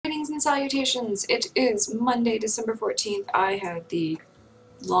and salutations! It is Monday, December 14th. I had the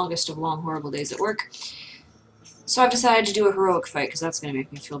longest of long, horrible days at work. So I've decided to do a heroic fight, because that's going to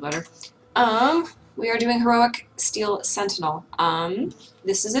make me feel better. We are doing heroic steel Sentinel.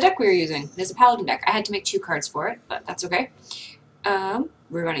 This is a deck we are using. It is a paladin deck. I had to make 2 cards for it, but that's okay.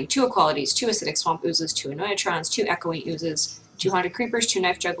 We're running 2 equalities, 2 acidic swamp oozes, 2 annoyatrons, 2 echoing oozes, 2 haunted creepers, 2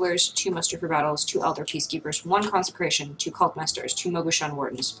 knife jugglers, 2 muster for battles, 2 elder peacekeepers, 1 consecration, 2 cult masters, 2 Mogushun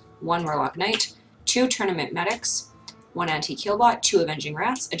wardens, 1 murloc knight, 2 tournament medics, 1 antique healbot, 2 avenging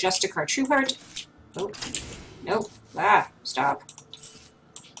rats, a Justicar Trueheart. Oh, nope. Ah, stop.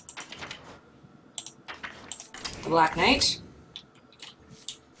 The Black Knight.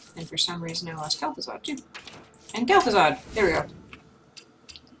 And for some reason I lost Kel'Thuzad too. And Kel'Thuzad! There we go.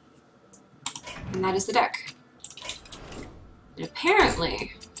 And that is the deck. And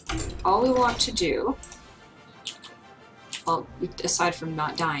apparently, all we want to do, well, aside from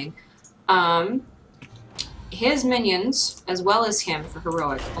not dying, his minions, as well as him for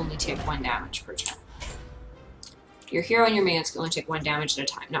heroic, only take 1 damage per turn. Your hero and your minions can only take 1 damage at a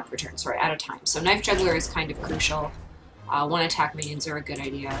time. Not per turn, sorry, at a time. So Knife Juggler is kind of crucial. 1 attack minions are a good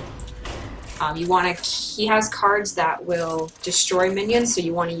idea. He has cards that will destroy minions, so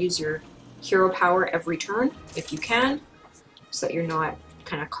you want to use your hero power every turn, if you can, so that you're not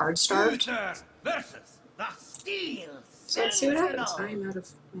kind of card starved. So let's see what happens. I'm out of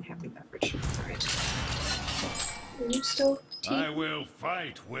my happy beverage. Alright. Are you still tea? I will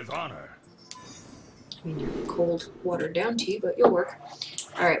fight with honor. I mean, you're cold, watered down tea, but you'll work.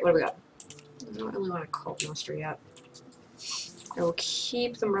 Alright, what do we got? I don't really want a cult master yet. I will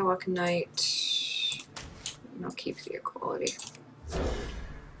keep the Murloc Knight, and I'll keep the equality.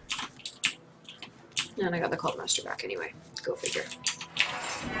 And I got the cult master back anyway. Go figure.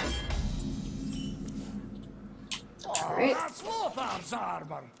 Alright. That's Lothar's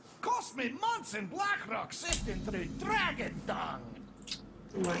armor. Cost me months in Blackrock sifting through dragon dung.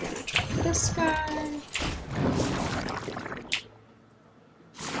 And we're gonna try this guy.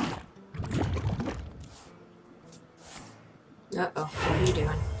 Uh-oh, what are you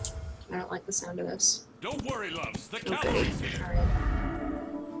doing? I don't like the sound of this. Don't worry, loves. The Okay, cavalry's here. alright.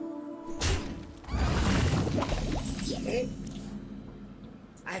 Okay.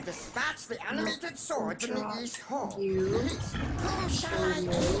 I dispatched the animated sword from the East Hall. You. Who shall I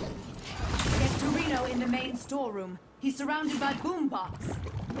You. Get Torino in the main storeroom. He's surrounded by boombots.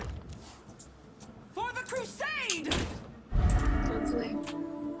 For the crusade! Lovely.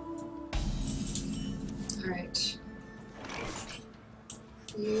 Alright.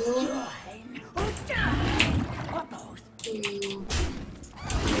 You. You.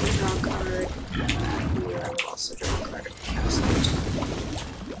 Draw a card. You. I will also draw a card. Excellent.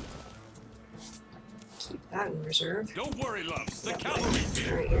 Keep that in reserve. Don't worry, loves. The Yep. cavalry's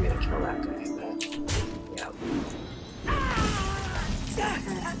here. Alright, you're gonna kill that guy, but. Yep.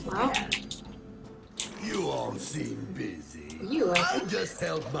 Okay, well. You all seem busy. You, I I think. just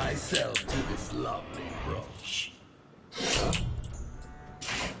helped myself to this lovely brooch.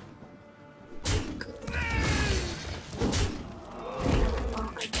 Well,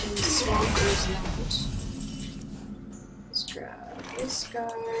 I can swamp those out. Let's grab this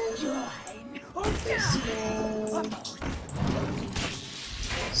guy. This guy.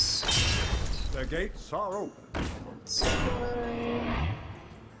 The gates are open. This guy.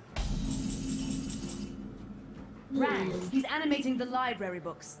 Rand, he's animating the library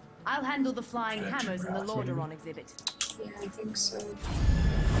books. I'll handle the flying hammers in the Lordaeron exhibit. Yeah, I think so.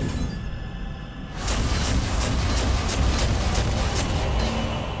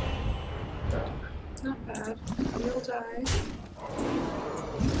 Not bad. You'll die.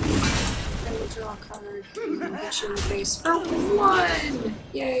 I will draw a card. And I'll hit you in the face for 1!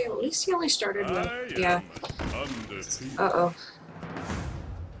 Yay, at least he only started with. Yeah. Uh-oh.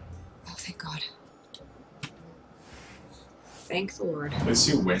 Oh, thank God. Thank the Lord. At least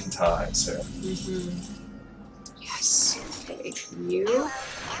you win ties, yeah. Yes. Okay, you.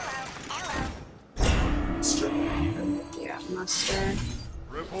 Yeah, muster.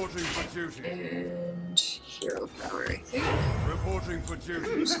 Reporting for duty. And hero power, I think. Reporting for duty.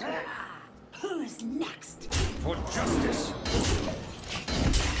 Who's next? For justice.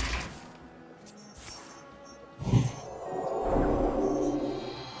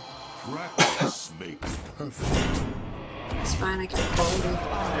 Practice makes perfect. It's fine, I can quality.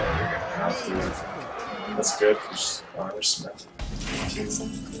 That's good, because armor smith. Exactly.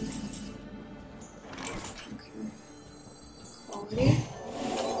 Okay. Quality.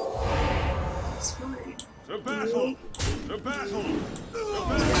 It's fine. To battle! To battle! It's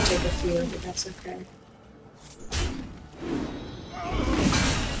gonna take a few, but that's okay.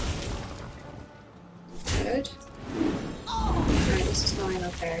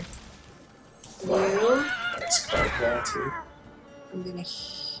 Okay. You. Nice card draw too. I'm gonna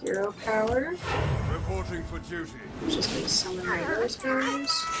hero power. Reporting for duty. Just gonna summon my those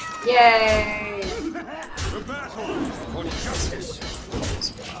guys. Yay! The battle for justice.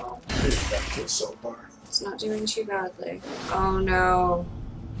 Pretty effective so far. It's not doing too badly. Oh no.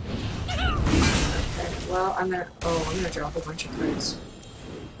 Okay, well I'm gonna draw a whole bunch of cards.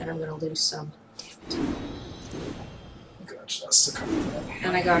 And I'm gonna lose some. Gotcha, that's the card.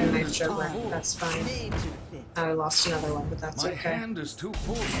 And I got a knife juggler. That's fine. I lost another one, but that's My okay. hand is too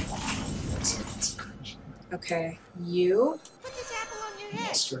full. That's cringe. Okay, you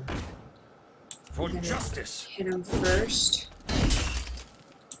Monster. For justice. hit him first.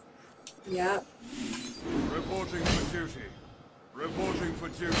 Yep. Reporting for duty. Reporting for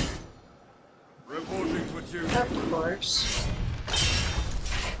duty. Reporting for duty. Of course.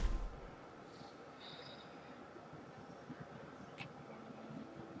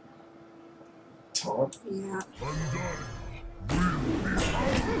 Taunt. Yeah.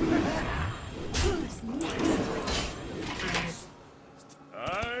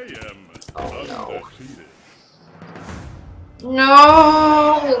 I am undefeated.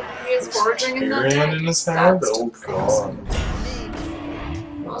 No! He is forging in the Tyrion in deck. his hand? That's Oh depressing.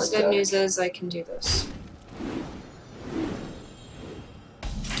 god. Well, the good news is I can do this.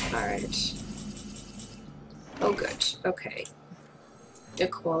 Alright. Oh, good. Okay.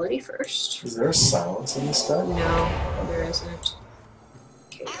 Equality first. Is there a silence in this deck? No, there isn't.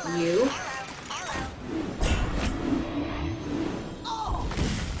 Okay, you.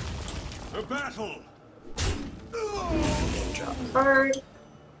 The battle. Drop a card.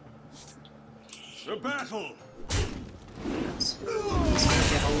 The battle. That's he's gonna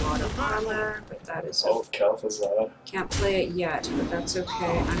get a lot of armor, but that is Oh, Calphazad. can't play it yet, but that's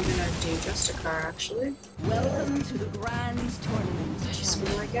okay. I'm gonna do just a card actually. Welcome to the grand tournament. Just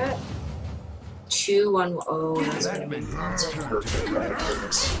what do I get? 2, 1. Oh, that's gonna be Perfect card for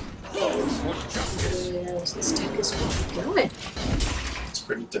this. For justice. yes, this deck is good. It's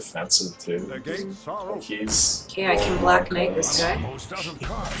pretty defensive too. The gates are Like he's. Okay, I can Black Knight this guy. almost out of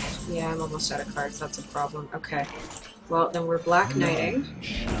cards. Yeah, I'm almost out of cards. That's a problem. Okay. Well, then we're Black Knighting,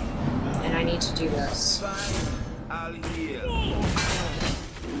 and I need to do this. I'll heal.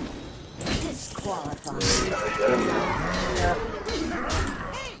 Disqualified. Gotta get him now. Yep.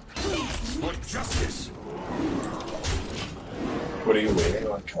 For justice. What are you waiting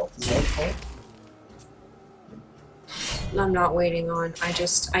on Calphazad for? I'm not waiting on.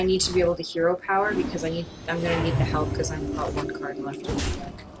 I need to be able to hero power because I'm gonna need the help because I've got 1 card left in the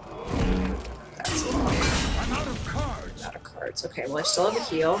deck. That's a lot. I'm out of cards. Out of cards. Okay, well I still have a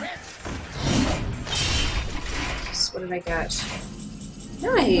heal. So what did I get?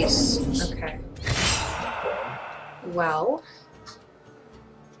 Nice! Okay. Well,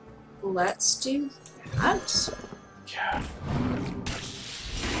 let's do that. Yeah.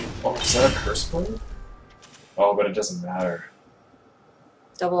 Oh, is that a curse blade? Oh, but it doesn't matter.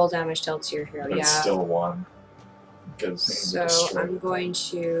 Double damage dealt to your hero, But yeah. it's still 1. Gives me So destroy. I'm going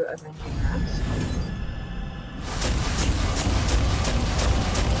to Avenging Wrath.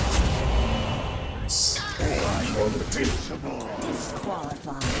 Nice. Great. Oh, the two.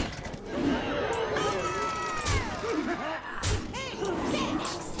 Disqualified.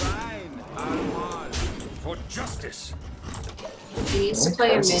 Fine, I'm on. For justice. He needs to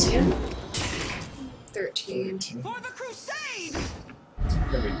play a minion. 13. For the crusade!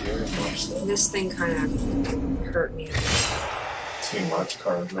 Gonna be doing much though. This thing kind of hurt me. Too much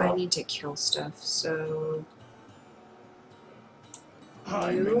card I draw. need to kill stuff, so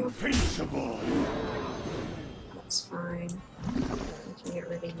I'm you. invincible. That's fine. I can get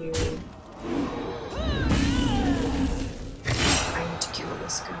rid of you. I need to kill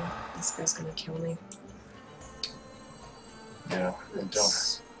this guy. This guy's gonna kill me. Yeah, I don't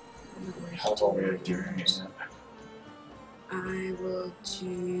Let's- have a way of doing it. I will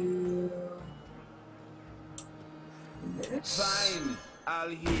do this. Fine, I'll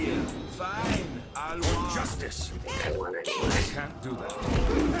heal. Fine, I'll For walk. justice. I want I anyway. can't do that.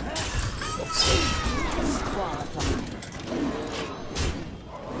 Disqualified.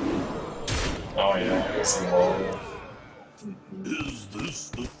 Oh yeah, it's low. Is this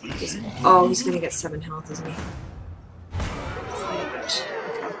the fishing? Oh, he's gonna get 7 health, isn't he?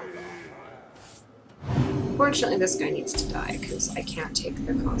 Okay. Fortunately, this guy needs to die because I can't take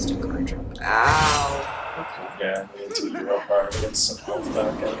the constant card draw. Ow. Okay. Yeah, I need to hero power to get some health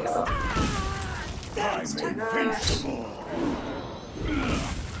back out of that. Let's do that.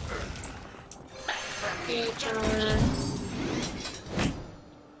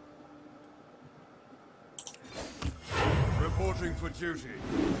 Reporting Reporting for duty.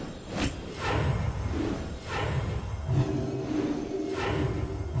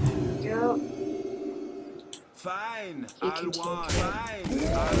 Go. Fine, You I'll can take want. it. Fine,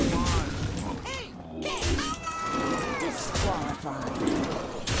 I'll want.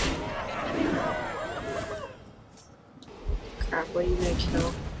 Crap, what are you gonna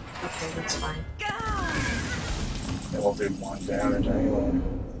kill? Okay, that's fine. It will do 1 damage anyway.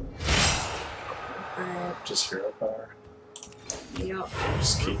 Alright, Just hero power. yep.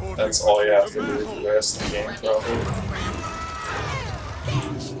 Just keep. That's all you have to do for the rest of the game, probably.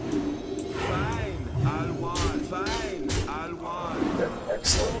 Fine, I'll want. Fine, I'll want. Then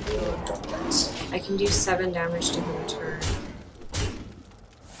excellent. I can do 7 damage to him a turn.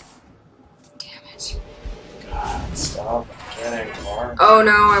 Damn it. God, stop getting armed. Oh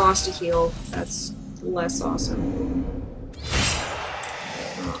no, I lost a heal. That's less awesome.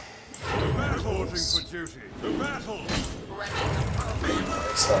 Reporting for duty. The battle.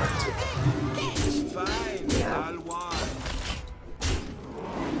 Fine, Yeah. I'll want.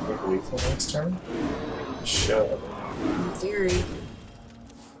 Make lethal next turn? Should. In theory.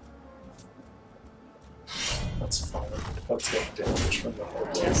 That's fine. I'll take damage from the whole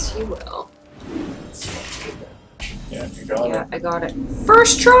thing. Yes, you will. That's not too bad. Yeah, you got Yeah, it. I got it.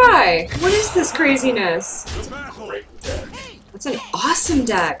 First try! What is this craziness? The battle. Great deck. That's an awesome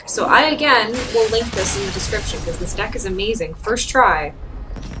deck. So I, again, will link this in the description because this deck is amazing. First try.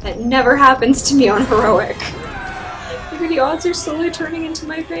 That never happens to me on Heroic. Maybe the odds are slowly turning into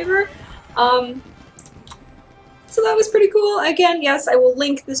my favor. So that was pretty cool. Again, yes, I will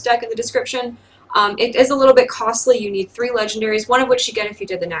link this deck in the description. It is a little bit costly. You need 3 legendaries, one of which you get if you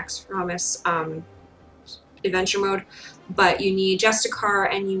did the next Promise adventure mode. But you need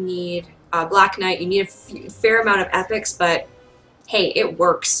Justicar and you need Black Knight. You need a fair amount of epics, but hey, it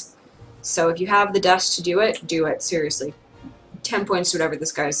works. So if you have the dust to do it, seriously. 10 points to whatever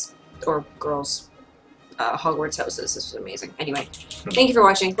this guy's or girl's Hogwarts house is. This was amazing. Anyway, thank you for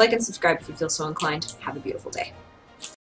watching. Like and subscribe if you feel so inclined. Have a beautiful day.